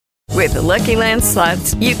With the Lucky Land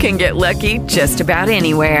Slots, you can get lucky just about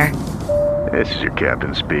anywhere. This is your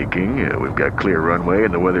captain speaking. We've got clear runway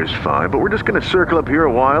and the weather's fine, but we're just going to circle up here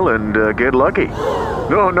a while and get lucky.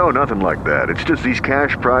 No, nothing like that. It's just these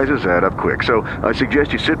cash prizes add up quick. So I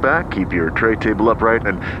suggest you sit back, keep your tray table upright,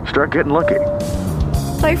 and start getting lucky.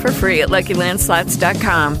 Play for free at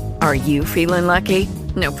LuckyLandSlots.com. Are you feeling lucky?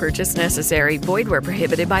 No purchase necessary. Void where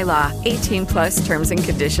prohibited by law. 18 plus terms and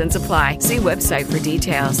conditions apply. See website for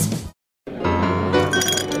details.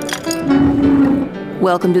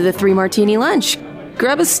 Welcome to the Three Martini Lunch.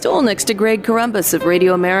 Grab a stool next to Greg Columbus of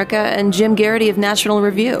Radio America and Jim Garrity of National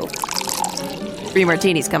Review. Three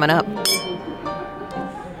Martinis coming up.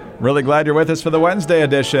 Really glad you're with us for the Wednesday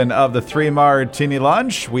edition of the Three Martini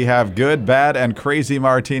Lunch. We have good, bad, and crazy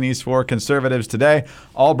martinis for conservatives today,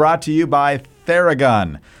 all brought to you by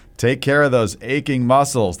Theragun. Take care of those aching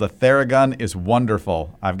muscles. The Theragun is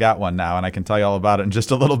wonderful. I've got one now, and I can tell you all about it in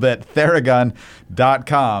just a little bit.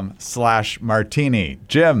 Theragun.com/martini.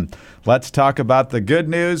 Jim, let's talk about the good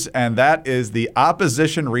news, and that is the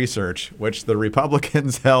opposition research, which the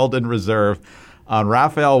Republicans held in reserve on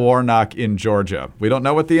Raphael Warnock in Georgia. We don't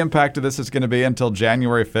know what the impact of this is going to be until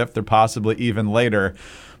January 5th or possibly even later.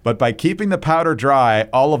 But by keeping the powder dry,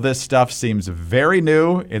 all of this stuff seems very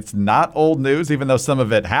new. It's not old news, even though some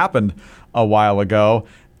of it happened a while ago.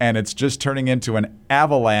 And it's just turning into an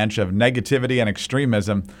avalanche of negativity and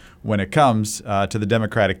extremism when it comes to the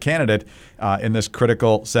Democratic candidate in this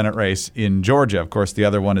critical Senate race in Georgia. Of course, the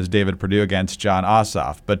other one is David Perdue against Jon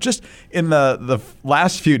Ossoff. But just in the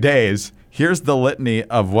last few days, here's the litany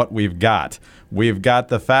of what we've got. We've got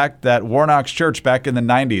the fact that Warnock's church back in the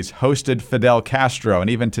 90s hosted Fidel Castro. And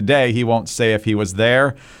even today, he won't say if he was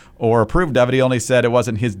there or approved of it. He only said it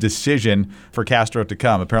wasn't his decision for Castro to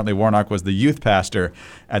come. Apparently, Warnock was the youth pastor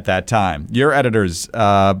at that time. Your editors,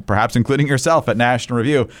 perhaps including yourself at National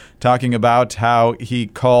Review, talking about how he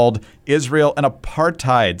called Israel an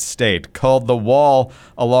apartheid state, called the wall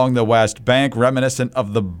along the West Bank reminiscent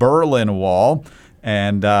of the Berlin Wall,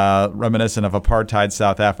 and reminiscent of apartheid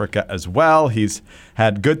South Africa as well. He's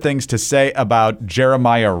had good things to say about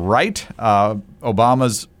Jeremiah Wright,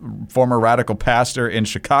 Obama's former radical pastor in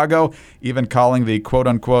Chicago, even calling the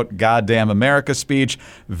quote-unquote goddamn America speech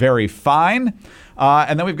very fine.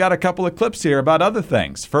 And then we've got a couple of clips here about other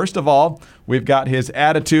things. First of all, we've got his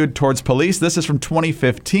attitude towards police. This is from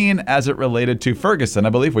 2015 as it related to Ferguson.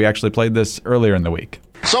 I believe we actually played this earlier in the week.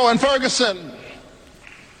 So in Ferguson,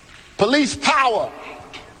 police power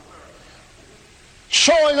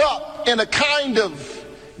showing up in a kind of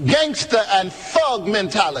gangster and thug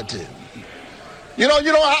mentality. You know,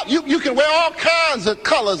 you can wear all kinds of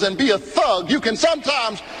colors and be a thug. You can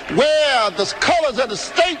sometimes wear the colors of the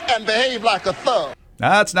state and behave like a thug.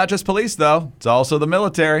 It's not just police, though. It's also the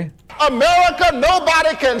military. America,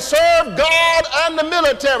 nobody can serve God and the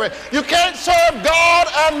military. You can't serve God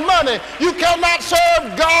and money. You cannot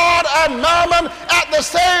serve God and mammon at the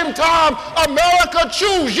same time. America,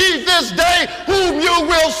 choose ye this day whom you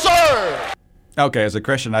will serve. Okay, as a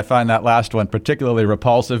Christian, I find that last one particularly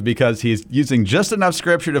repulsive because he's using just enough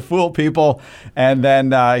scripture to fool people, and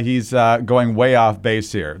then he's going way off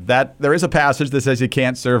base here. That there is a passage that says you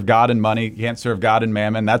can't serve God and money, you can't serve God and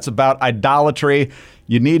mammon. That's about idolatry.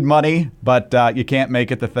 You need money, but you can't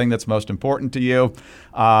make it the thing that's most important to you.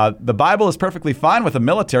 The Bible is perfectly fine with the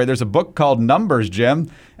military. There's a book called Numbers,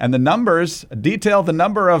 Jim, and the Numbers detail the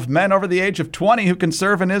number of men over the age of 20 who can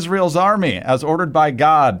serve in Israel's army as ordered by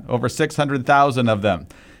God, over 600,000 of them.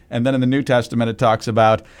 And then in the New Testament, it talks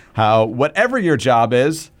about how whatever your job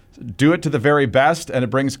is, do it to the very best, and it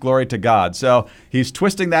brings glory to God. So he's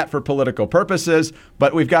twisting that for political purposes,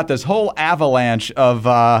 but we've got this whole avalanche of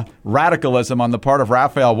radicalism on the part of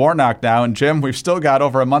Raphael Warnock now. And Jim, we've still got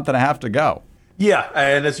over a month and a half to go. Yeah,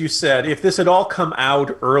 and as you said, if this had all come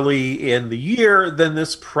out early in the year, then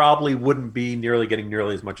this probably wouldn't be getting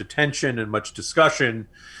nearly as much attention and much discussion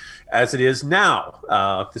as it is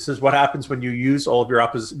now. This is what happens when you use all of your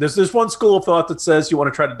opposition. There's one school of thought that says you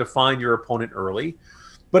want to try to define your opponent early.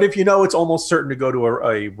 But if you know it's almost certain to go to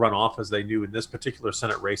a runoff, as they knew in this particular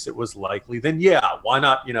Senate race, it was likely, then yeah, why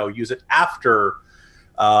not use it after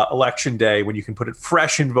Election Day when you can put it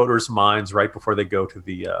fresh in voters' minds right before they go to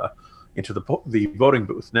the into the voting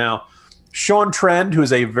booth. Now, Sean Trend, who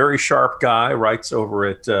is a very sharp guy, writes over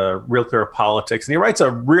at Real Clear Politics, and he writes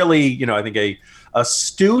a really, I think a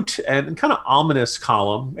astute and kind of ominous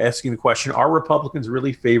column asking the question, are Republicans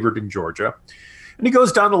really favored in Georgia? And he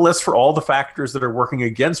goes down the list for all the factors that are working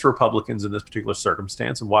against Republicans in this particular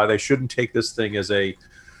circumstance and why they shouldn't take this thing as a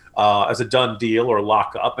done deal or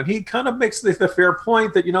lock up. And he kind of makes the fair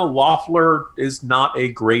point that, Loeffler is not a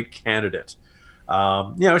great candidate.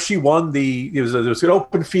 She won there was an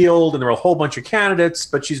open field and there were a whole bunch of candidates,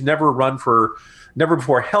 but she's never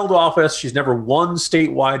before held office. She's never won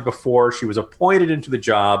statewide before. She was appointed into the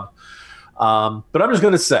job. But I'm just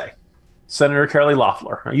going to say, Senator Kelly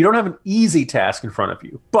Loeffler, you don't have an easy task in front of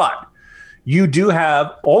you, but you do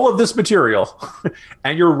have all of this material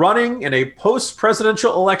and you're running in a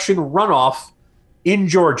post-presidential election runoff in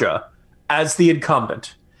Georgia as the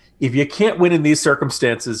incumbent. If you can't win in these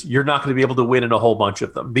circumstances, you're not going to be able to win in a whole bunch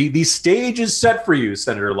of them. The stage is set for you,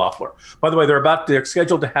 Senator Loeffler. By the way, they're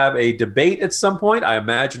scheduled to have a debate at some point. I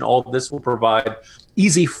imagine all of this will provide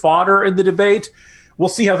easy fodder in the debate. We'll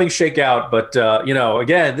see how things shake out. But,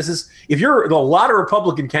 again, a lot of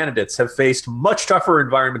Republican candidates have faced much tougher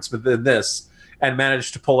environments than this and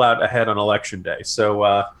managed to pull out ahead on Election Day.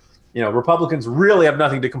 So, Republicans really have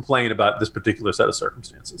nothing to complain about this particular set of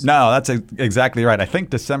circumstances. No, that's exactly right. I think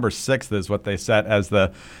December 6th is what they set as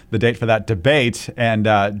the date for that debate. And,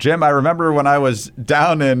 Jim, I remember when I was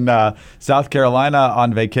down in South Carolina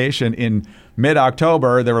on vacation in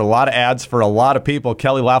mid-October, there were a lot of ads for a lot of people.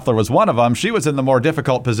 Kelly Loeffler was one of them. She was in the more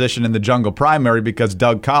difficult position in the jungle primary because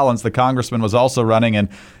Doug Collins, the congressman, was also running, and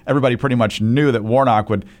everybody pretty much knew that Warnock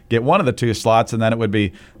would get one of the two slots, and then it would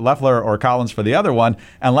be Loeffler or Collins for the other one.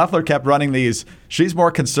 And Loeffler kept running these "she's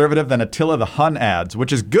more conservative than Attila the Hun" ads,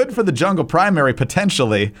 which is good for the jungle primary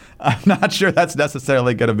potentially. I'm not sure that's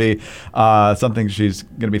necessarily going to be something she's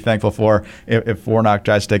going to be thankful for if Warnock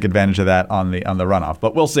tries to take advantage of that on the runoff.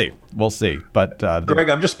 But we'll see. We'll see. But Greg,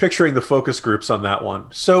 I'm just picturing the focus groups on that one.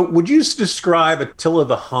 So would you describe Attila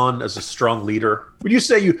the Hun as a strong leader? Would you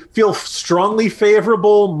say you feel strongly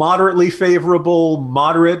favorable, moderately favorable,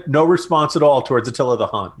 moderate, no response at all towards Attila the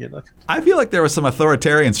Hun? I feel like there were some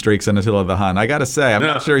authoritarian streaks in Attila the Hun. I got to say, I'm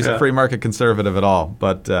not sure he's a free market conservative at all,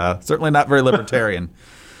 but certainly not very libertarian.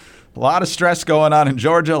 A lot of stress going on in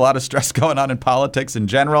Georgia, a lot of stress going on in politics in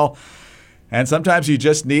general. And sometimes you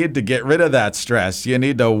just need to get rid of that stress. You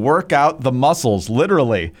need to work out the muscles,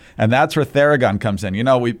 literally. And that's where Theragun comes in.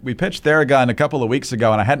 We pitched Theragun a couple of weeks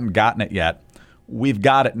ago, and I hadn't gotten it yet. We've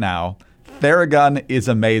got it now. Theragun is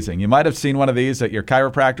amazing. You might have seen one of these at your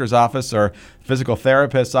chiropractor's office or physical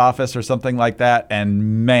therapist's office or something like that.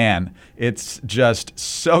 And man, it's just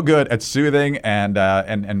so good at soothing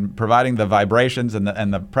and providing the vibrations and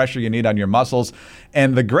the pressure you need on your muscles.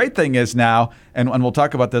 And the great thing is now, and we'll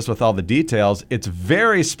talk about this with all the details, it's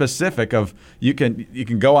very specific of you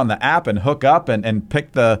can go on the app and hook up and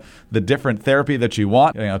pick the different therapy that you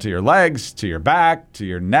want, to your legs, to your back, to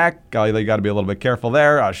your neck. You got to be a little bit careful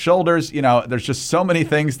there. Shoulders, there's just so many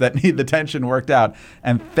things that need the tension worked out.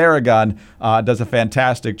 And Theragun does a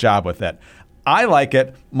fantastic job with it. I like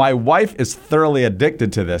it. My wife is thoroughly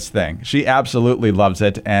addicted to this thing. She absolutely loves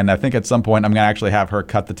it. And I think at some point I'm going to actually have her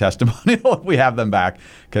cut the testimonial if we have them back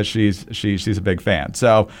because she's a big fan.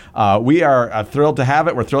 So we are thrilled to have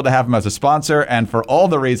it. We're thrilled to have him as a sponsor. And for all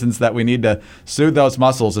the reasons that we need to soothe those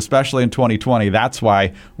muscles, especially in 2020, that's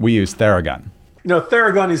why we use Theragun.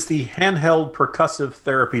 Theragun is the handheld percussive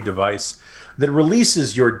therapy device that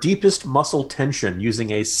releases your deepest muscle tension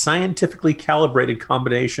using a scientifically calibrated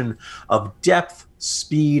combination of depth,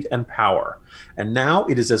 speed, and power. And now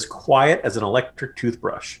it is as quiet as an electric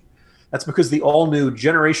toothbrush. That's because the all-new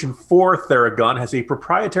Generation 4 Theragun has a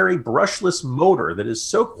proprietary brushless motor that is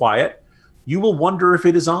so quiet, you will wonder if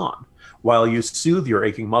it is on, while you soothe your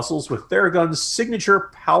aching muscles with Theragun's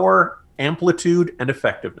signature power, amplitude, and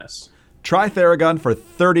effectiveness. Try Theragun for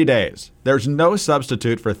 30 days. There's no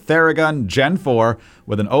substitute for Theragun Gen 4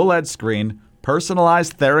 with an OLED screen,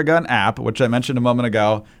 personalized Theragun app, which I mentioned a moment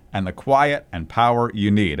ago, and the quiet and power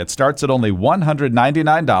you need. It starts at only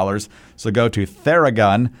 $199, so go to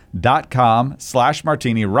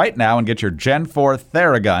Theragun.com/martini right now and get your Gen 4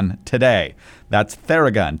 Theragun today. That's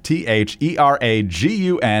Theragun,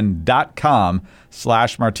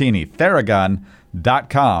 Theragun.com/martini.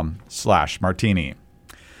 Theragun.com/martini.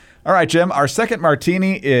 All right, Jim, our second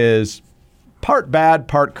martini is part bad,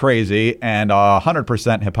 part crazy, and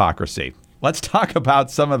 100% hypocrisy. Let's talk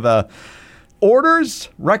about some of the orders,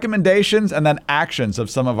 recommendations, and then actions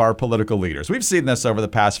of some of our political leaders. We've seen this over the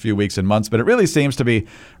past few weeks and months, but it really seems to be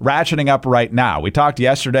ratcheting up right now. We talked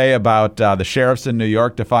yesterday about the sheriffs in New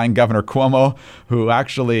York defying Governor Cuomo, who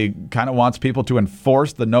actually kind of wants people to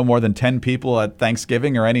enforce the no more than 10 people at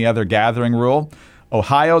Thanksgiving or any other gathering rule.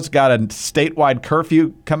 Ohio's got a statewide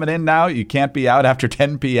curfew coming in now. You can't be out after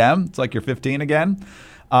 10 p.m. It's like you're 15 again.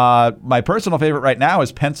 My personal favorite right now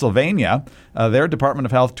is Pennsylvania. Their Department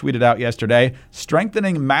of Health tweeted out yesterday,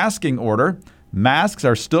 strengthening masking order. Masks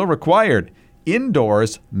are still required.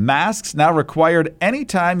 Indoors, masks now required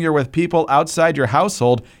anytime you're with people outside your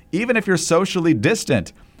household, even if you're socially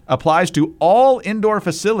distant. applies to all indoor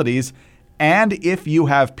facilities and if you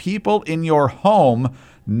have people in your home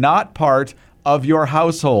not part of your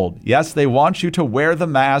household. Yes, they want you to wear the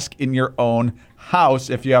mask in your own house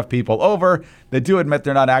if you have people over. They do admit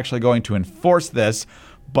they're not actually going to enforce this.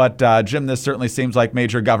 But, Jim, this certainly seems like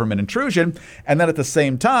major government intrusion. And then at the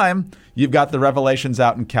same time, you've got the revelations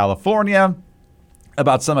out in California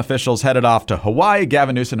about some officials headed off to Hawaii.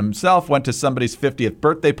 Gavin Newsom himself went to somebody's 50th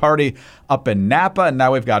birthday party up in Napa. And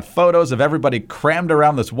now we've got photos of everybody crammed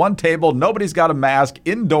around this one table. Nobody's got a mask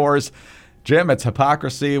indoors. Jim, it's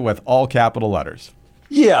hypocrisy with all capital letters.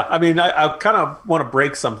 Yeah, I mean, I kind of want to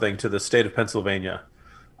break something to the state of Pennsylvania.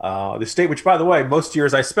 The state, which, by the way, most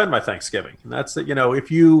years I spend my Thanksgiving. And that's that, if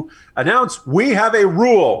you announce we have a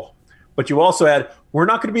rule, but you also add, we're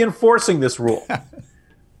not going to be enforcing this rule,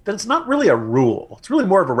 then it's not really a rule. It's really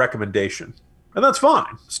more of a recommendation. And that's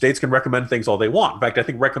fine. States can recommend things all they want. In fact, I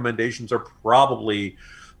think recommendations are probably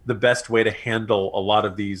the best way to handle a lot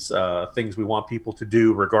of these things we want people to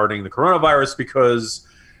do regarding the coronavirus, because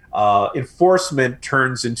enforcement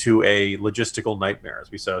turns into a logistical nightmare, as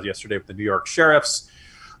we saw yesterday with the New York sheriffs.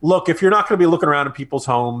 Look, if you're not going to be looking around in people's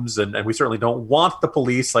homes, and we certainly don't want the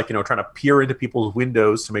police, trying to peer into people's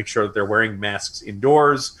windows to make sure that they're wearing masks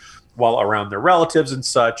indoors while around their relatives and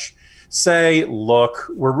such, say, look,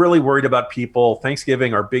 we're really worried about people.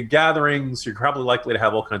 Thanksgiving are big gatherings. You're probably likely to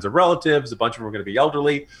have all kinds of relatives. A bunch of them are going to be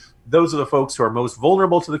elderly. Those are the folks who are most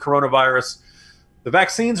vulnerable to the coronavirus. The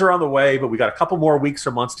vaccines are on the way, but we got a couple more weeks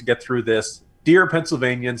or months to get through this. Dear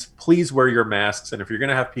Pennsylvanians, please wear your masks. And if you're going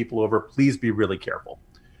to have people over, please be really careful.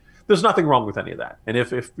 There's nothing wrong with any of that. And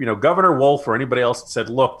if Governor Wolf or anybody else said,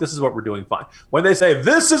 look, this is what we're doing, fine. When they say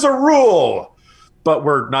this is a rule, but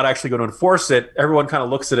we're not actually going to enforce it, everyone kind of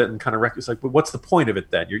looks at it and kind of it's like, but what's the point of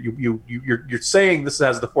it then? You're saying this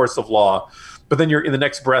has the force of law, but then you're in the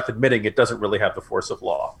next breath admitting it doesn't really have the force of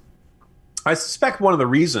law. I suspect one of the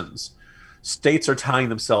reasons states are tying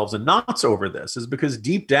themselves in knots over this is because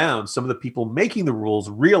deep down, some of the people making the rules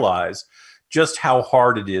realize just how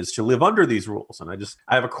hard it is to live under these rules. And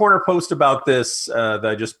I have a corner post about this that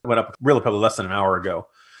I just went up really probably less than an hour ago.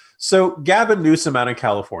 So Gavin Newsom out in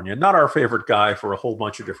California, not our favorite guy for a whole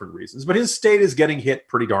bunch of different reasons, but his state is getting hit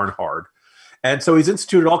pretty darn hard. And so he's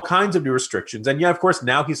instituted all kinds of new restrictions. And yeah, of course,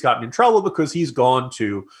 now he's gotten in trouble because he's gone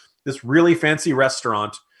to this really fancy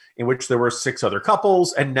restaurant in which there were 6 other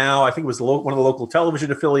couples. And now I think it was one of the local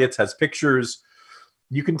television affiliates has pictures.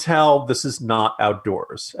 You can tell this is not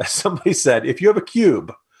outdoors. As somebody said, if you have a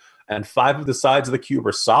cube and 5 of the sides of the cube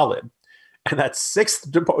are solid, and that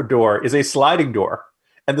 6th door is a sliding door,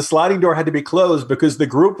 and the sliding door had to be closed because the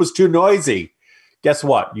group was too noisy, guess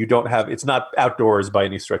what? It's not outdoors by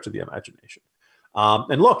any stretch of the imagination.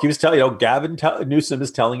 And look, he was telling, Gavin Newsom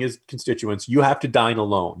is telling his constituents, you have to dine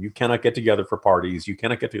alone. You cannot get together for parties. You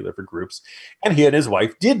cannot get together for groups. And he and his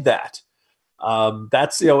wife did that.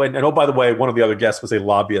 That's, and oh, by the way, one of the other guests was a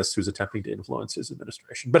lobbyist who's attempting to influence his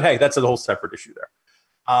administration. But hey, that's a whole separate issue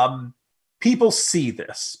there. People see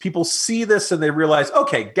this. People see this and they realize,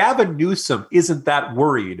 okay, Gavin Newsom isn't that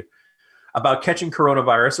worried about catching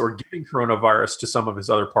coronavirus or giving coronavirus to some of his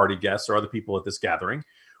other party guests or other people at this gathering.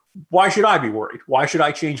 Why should I be worried? Why should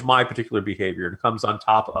I change my particular behavior? And it comes on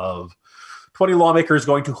top of 20 lawmakers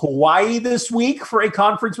going to Hawaii this week for a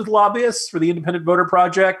conference with lobbyists for the Independent Voter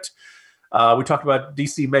Project. We talked about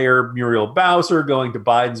D.C. Mayor Muriel Bowser going to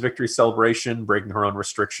Biden's victory celebration, breaking her own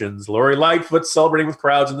restrictions. Lori Lightfoot celebrating with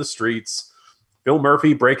crowds in the streets. Bill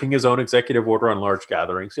Murphy breaking his own executive order on large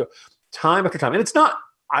gatherings. Time after time. And it's not,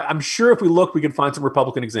 I'm sure if we look, we can find some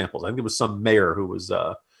Republican examples. I think there was some mayor who was,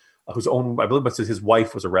 whose own, I believe his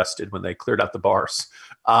wife was arrested when they cleared out the bars.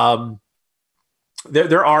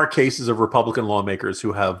 There are cases of Republican lawmakers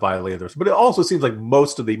who have violated those, but it also seems like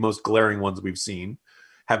most of the most glaring ones we've seen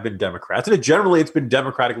have been Democrats. And generally, it's been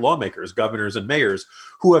Democratic lawmakers, governors and mayors,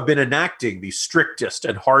 who have been enacting the strictest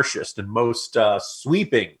and harshest and most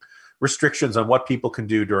sweeping restrictions on what people can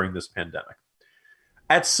do during this pandemic.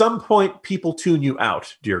 At some point, people tune you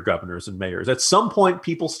out, dear governors and mayors. At some point,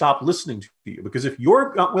 people stop listening to you, because if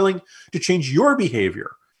you're not willing to change your behavior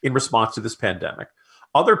in response to this pandemic,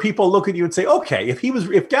 other people look at you and say, okay,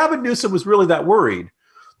 if Gavin Newsom was really that worried,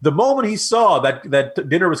 the moment he saw that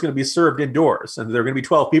dinner was going to be served indoors and there were going to be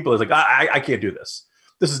 12 people, he's like, I can't do this.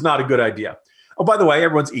 This is not a good idea. Oh, by the way,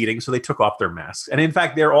 everyone's eating, so they took off their masks. And in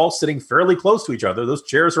fact, they're all sitting fairly close to each other. Those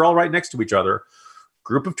chairs are all right next to each other.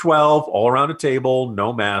 Group of 12, all around a table,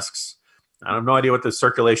 no masks. I have no idea what the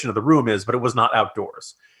circulation of the room is, but it was not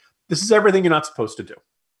outdoors. This is everything you're not supposed to do.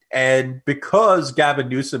 And because Gavin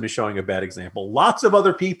Newsom is showing a bad example, lots of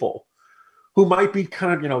other people who might be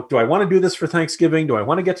kind of, do I want to do this for Thanksgiving? Do I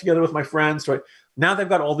want to get together with my friends? Now they've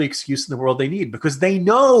got all the excuse in the world they need because they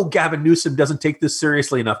know Gavin Newsom doesn't take this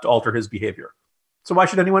seriously enough to alter his behavior. So why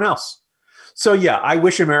should anyone else? So yeah, I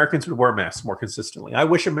wish Americans would wear masks more consistently. I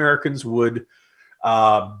wish Americans would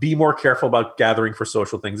be more careful about gathering for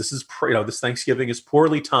social things. This is, this Thanksgiving is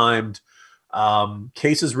poorly timed.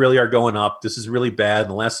 Cases really are going up. This is really bad. And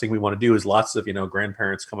the last thing we want to do is lots of,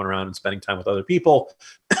 grandparents coming around and spending time with other people.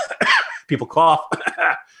 People cough.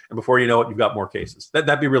 And before you know it, you've got more cases.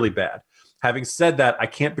 That'd be really bad. Having said that, I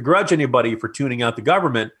can't begrudge anybody for tuning out the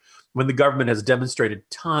government when the government has demonstrated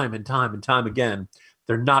time and time and time again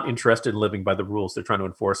they're not interested in living by the rules they're trying to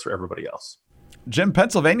enforce for everybody else. Jim,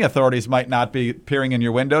 Pennsylvania authorities might not be appearing in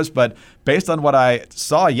your windows, but based on what I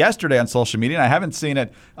saw yesterday on social media, and I haven't seen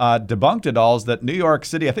it debunked at all, is that New York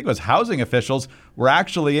City, I think it was housing officials, were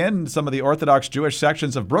actually in some of the Orthodox Jewish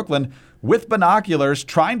sections of Brooklyn with binoculars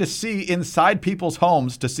trying to see inside people's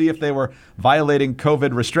homes to see if they were violating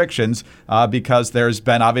COVID restrictions because there's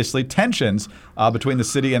been obviously tensions between the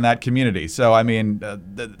city and that community. So, I mean,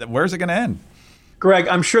 where's it going to end? Greg,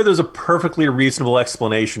 I'm sure there's a perfectly reasonable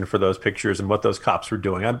explanation for those pictures and what those cops were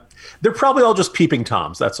doing. They're probably all just peeping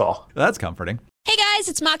Toms, that's all. That's comforting. Hey guys,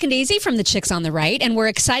 it's Mock and Daisy from the Chicks on the Right, and we're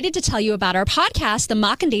excited to tell you about our podcast, the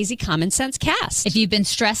Mock and Daisy Common Sense Cast. If you've been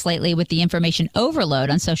stressed lately with the information overload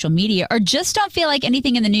on social media or just don't feel like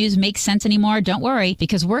anything in the news makes sense anymore, don't worry,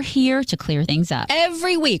 because we're here to clear things up.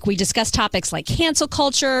 Every week, we discuss topics like cancel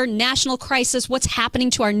culture, national crisis, what's happening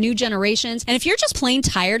to our new generations, and if you're just plain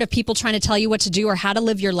tired of people trying to tell you what to do or how to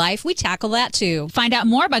live your life, we tackle that too. Find out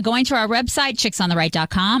more by going to our website,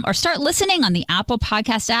 chicksontheright.com, or start listening on the Apple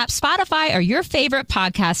Podcast app, Spotify, or your favorite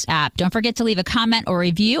podcast app. Don't forget to leave a comment or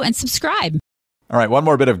review and subscribe. All right, one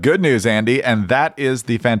more bit of good news, Andy, and that is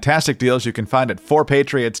the fantastic deals you can find at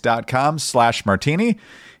 4patriots.com/martini,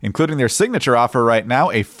 including their signature offer right now,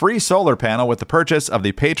 a free solar panel with the purchase of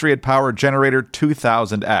the Patriot Power Generator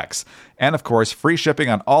 2000X, and of course, free shipping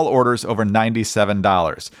on all orders over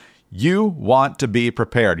 $97. You want to be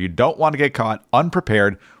prepared. You don't want to get caught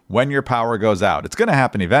unprepared when your power goes out. It's going to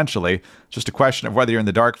happen eventually. It's just a question of whether you're in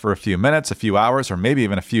the dark for a few minutes, a few hours, or maybe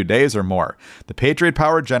even a few days or more. The Patriot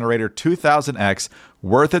Power Generator 2000X,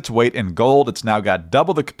 worth its weight in gold. It's now got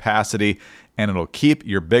double the capacity, and it'll keep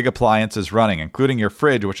your big appliances running, including your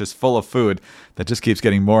fridge, which is full of food that just keeps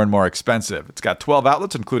getting more and more expensive. It's got 12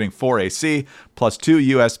 outlets, including 4 AC, plus 2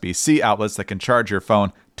 USB-C outlets that can charge your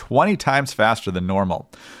phone 20 times faster than normal.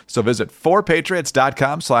 So visit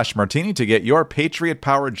 4patriots.com/martini to get your Patriot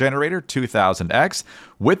Power Generator 2000X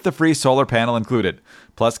with the free solar panel included.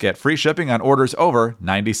 Plus, get free shipping on orders over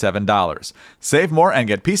 $97. Save more and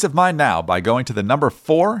get peace of mind now by going to the number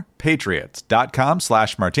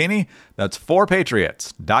 4patriots.com/martini. That's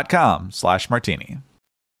 4patriots.com/martini.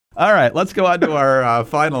 All right, let's go on to our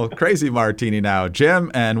final crazy martini now,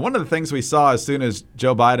 Jim. And one of the things we saw as soon as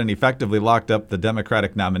Joe Biden effectively locked up the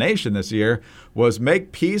Democratic nomination this year was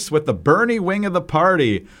make peace with the Bernie wing of the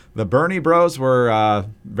party. The Bernie bros were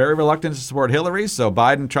very reluctant to support Hillary, so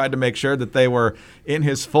Biden tried to make sure that they were in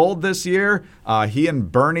his fold this year. He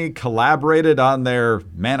and Bernie collaborated on their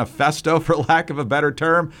manifesto, for lack of a better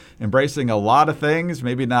term, embracing a lot of things,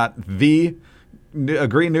 maybe not the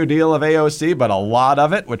Green New Deal of AOC, but a lot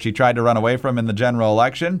of it, which he tried to run away from in the general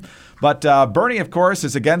election. But Bernie, of course,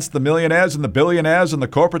 is against the millionaires and the billionaires and the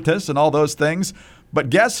corporatists and all those things. But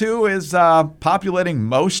guess who is populating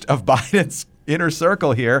most of Biden's inner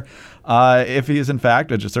circle here, if he is in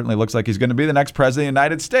fact, which it certainly looks like he's going to be the next president of the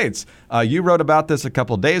United States. You wrote about this a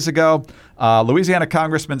couple days ago. Louisiana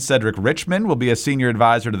Congressman Cedric Richmond will be a senior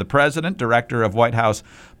advisor to the president, director of White House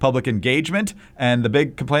public engagement. And the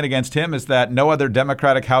big complaint against him is that no other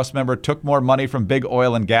Democratic House member took more money from big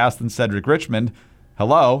oil and gas than Cedric Richmond.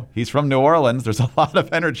 Hello, he's from New Orleans. There's a lot of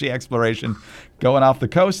energy exploration going off the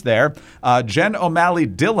coast there. Jen O'Malley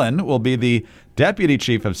Dillon will be the Deputy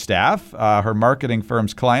Chief of Staff. Her marketing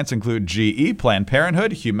firm's clients include GE, Planned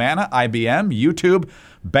Parenthood, Humana, IBM, YouTube,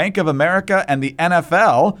 Bank of America, and the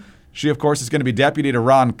NFL. She, of course, is going to be deputy to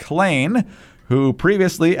Ron Klain, who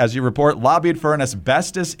previously, as you report, lobbied for an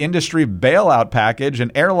asbestos industry bailout package, an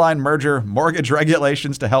airline merger, mortgage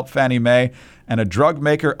regulations to help Fannie Mae, and a drug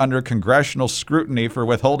maker under congressional scrutiny for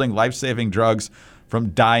withholding life-saving drugs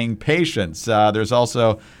from dying patients. There's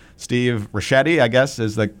also Steve Ricchetti, I guess,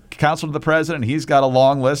 is the counsel to the president. He's got a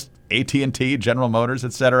long list, AT&T, General Motors,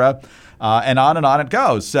 etc., and on it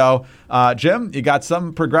goes. So, Jim, you got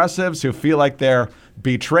some progressives who feel like they're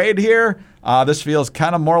betrayed here. This feels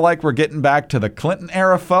kind of more like we're getting back to the Clinton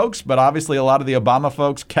era folks, but obviously a lot of the Obama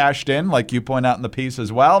folks cashed in, like you point out in the piece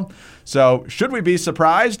as well. So should we be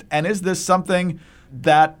surprised? And is this something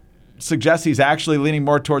that suggest he's actually leaning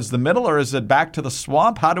more towards the middle, or is it back to the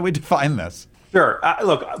swamp? How do we define this? Sure.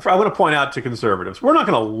 Look, I want to point out to conservatives, we're not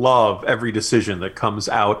going to love every decision that comes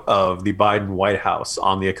out of the Biden White House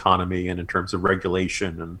on the economy and in terms of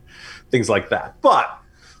regulation and things like that. But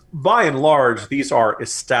by and large, these are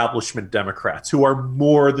establishment Democrats who are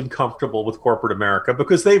more than comfortable with corporate America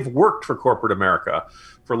because they've worked for corporate America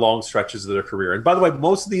for long stretches of their career. And by the way,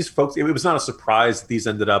 most of these folks, it was not a surprise that these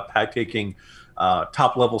ended up taking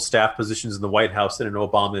top-level staff positions in the White House in an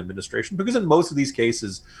Obama administration, because in most of these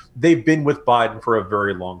cases, they've been with Biden for a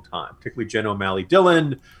very long time, particularly Jen O'Malley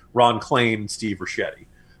Dillon, Ron Klain, and Steve Ricchetti.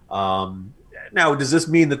 Now, does this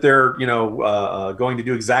mean that they're, going to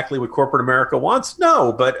do exactly what corporate America wants?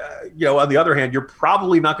 No, but, on the other hand, you're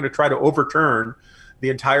probably not going to try to overturn the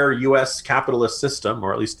entire U.S. capitalist system,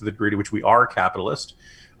 or at least to the degree to which we are capitalist.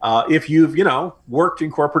 If you've, worked in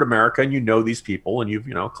corporate America and you know these people and you've,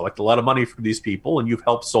 collected a lot of money from these people and you've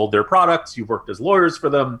helped sold their products, you've worked as lawyers for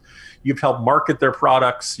them, you've helped market their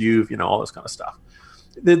products, you've, all this kind of stuff.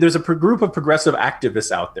 There's a group of progressive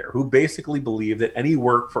activists out there who basically believe that any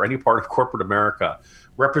work for any part of corporate America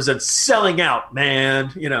represents selling out,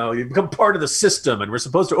 man. You become part of the system and we're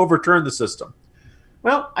supposed to overturn the system.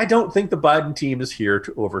 Well, I don't think the Biden team is here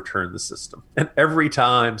to overturn the system. And every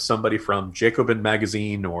time somebody from Jacobin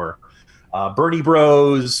Magazine or Bernie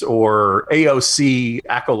Bros or AOC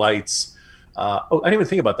acolytes, I didn't even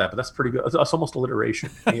think about that, but that's pretty good. That's almost alliteration,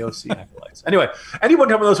 AOC acolytes. Anyway, anyone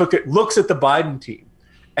from those looks at the Biden team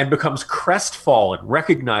and becomes crestfallen,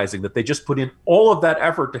 recognizing that they just put in all of that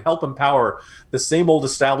effort to help empower the same old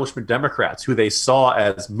establishment Democrats who they saw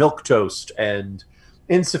as milquetoast and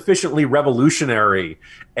insufficiently revolutionary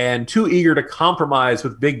and too eager to compromise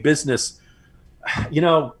with big business.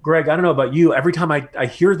 Greg, I don't know about you. Every time I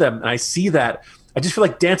hear them and I see that, I just feel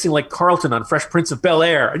like dancing like Carlton on Fresh Prince of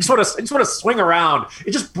Bel-Air. I just want to swing around.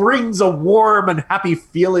 It just brings a warm and happy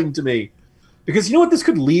feeling to me. Because you know what this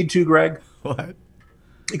could lead to, Greg? What?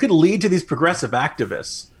 It could lead to these progressive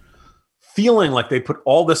activists feeling like they put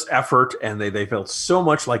all this effort and they felt so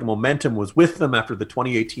much like momentum was with them after the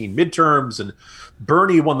 2018 midterms, and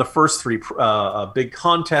Bernie won the first three big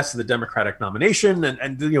contests of the Democratic nomination,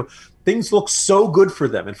 and things look so good for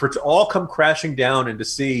them, and for it to all come crashing down and to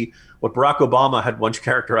see what Barack Obama had once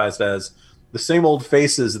characterized as the same old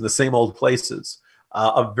faces in the same old places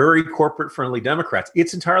of very corporate friendly Democrats,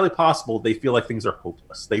 it's entirely possible they feel like things are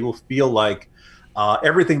hopeless. They will feel like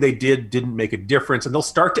everything they didn't make a difference. And they'll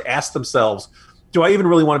start to ask themselves, do I even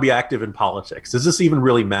really want to be active in politics? Does this even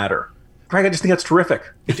really matter? Greg, I just think that's terrific.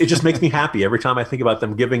 It just makes me happy every time I think about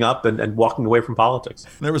them giving up and walking away from politics.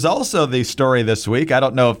 There was also the story this week. I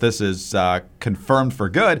don't know if this is confirmed for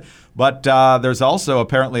good, but there's also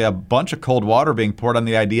apparently a bunch of cold water being poured on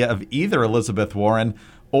the idea of either Elizabeth Warren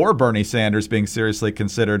or Bernie Sanders being seriously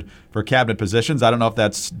considered for cabinet positions. I don't know if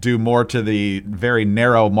that's due more to the very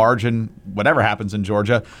narrow margin, whatever happens in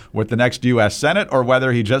Georgia, with the next U.S. Senate, or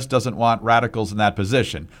whether he just doesn't want radicals in that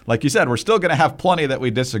position. Like you said, we're still going to have plenty that we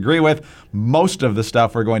disagree with. Most of the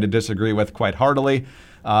stuff we're going to disagree with quite heartily.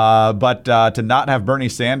 But to not have Bernie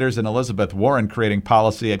Sanders and Elizabeth Warren creating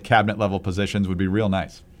policy at cabinet level positions would be real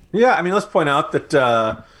nice. Yeah, I mean, let's point out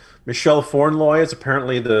that Michelle Flournoy is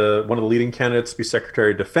apparently one of the leading candidates to be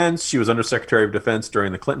Secretary of Defense. She was Undersecretary of Defense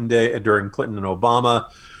during during Clinton and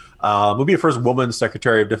Obama. Will be the first woman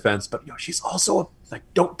Secretary of Defense, but she's also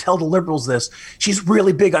don't tell the liberals this. She's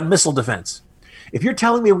really big on missile defense. If you're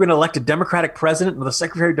telling me we're going to elect a Democratic president with a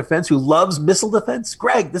Secretary of Defense who loves missile defense,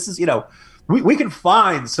 Greg, this is we can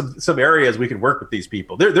find some areas we can work with these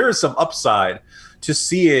people. There is some upside to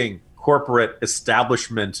seeing corporate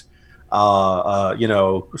establishment. I don't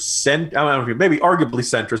know if maybe arguably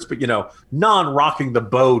centrist, but non-rocking the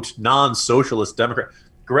boat, non-socialist Democrat.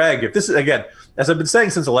 Greg, if this is, again, as I've been saying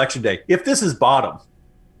since Election Day, if this is bottom,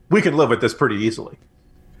 we can live with this pretty easily.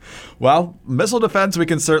 Well, missile defense we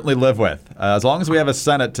can certainly live with. As long as we have a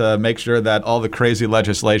Senate to make sure that all the crazy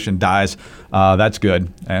legislation dies, that's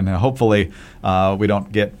good. And hopefully we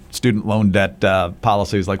don't get student loan debt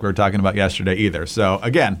policies like we were talking about yesterday either. So,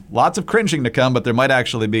 again, lots of cringing to come, but there might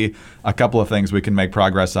actually be a couple of things we can make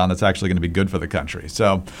progress on that's actually going to be good for the country.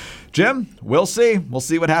 So, Jim, we'll see. We'll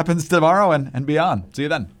see what happens tomorrow and beyond. See you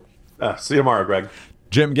then. See you tomorrow, Greg.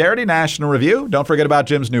 Jim Garrity, National Review. Don't forget about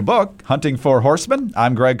Jim's new book, Hunting for Horsemen.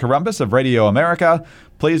 I'm Greg Corombos of Radio America.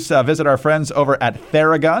 Please visit our friends over at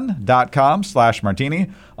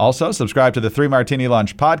theragun.com/martini. Also, subscribe to the 3 Martini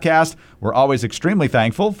Lunch podcast. We're always extremely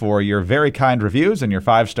thankful for your very kind reviews and your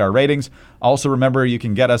 5-star ratings. Also, remember, you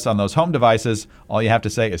can get us on those home devices. All you have to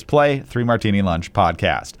say is play 3 Martini Lunch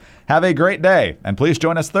podcast. Have a great day, and please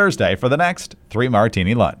join us Thursday for the next 3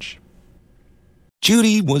 Martini Lunch.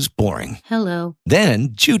 Judy was boring. Hello. Then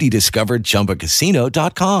Judy discovered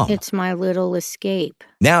ChumbaCasino.com. It's my little escape.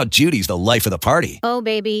 Now Judy's the life of the party. Oh,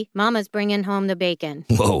 baby, mama's bringing home the bacon.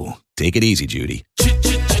 Whoa, take it easy, Judy.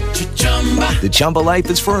 The Chumba life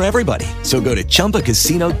is for everybody. So go to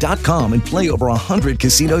ChumbaCasino.com and play over 100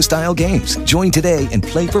 casino-style games. Join today and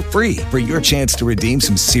play for free for your chance to redeem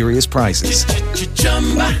some serious prizes.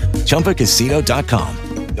 ChumbaCasino.com.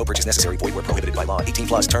 No purchase necessary. Void where prohibited by law. 18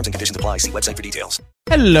 plus terms and conditions apply. See website for details.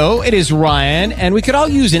 Hello, it is Ryan, and we could all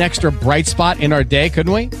use an extra bright spot in our day,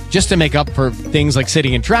 couldn't we? Just to make up for things like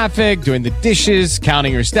sitting in traffic, doing the dishes,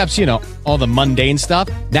 counting your steps, you know, all the mundane stuff.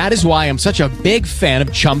 That is why I'm such a big fan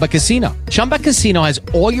of Chumba Casino. Chumba Casino has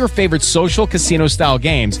all your favorite social casino-style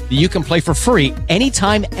games that you can play for free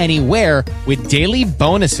anytime, anywhere with daily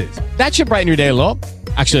bonuses. That should brighten your day a little.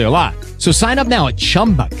 Actually, a lot. So sign up now at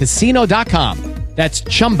ChumbaCasino.com. That's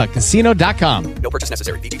ChumbaCasino.com. No purchase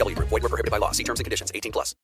necessary. VGW Group. Void where prohibited by law. See terms and conditions. 18 plus.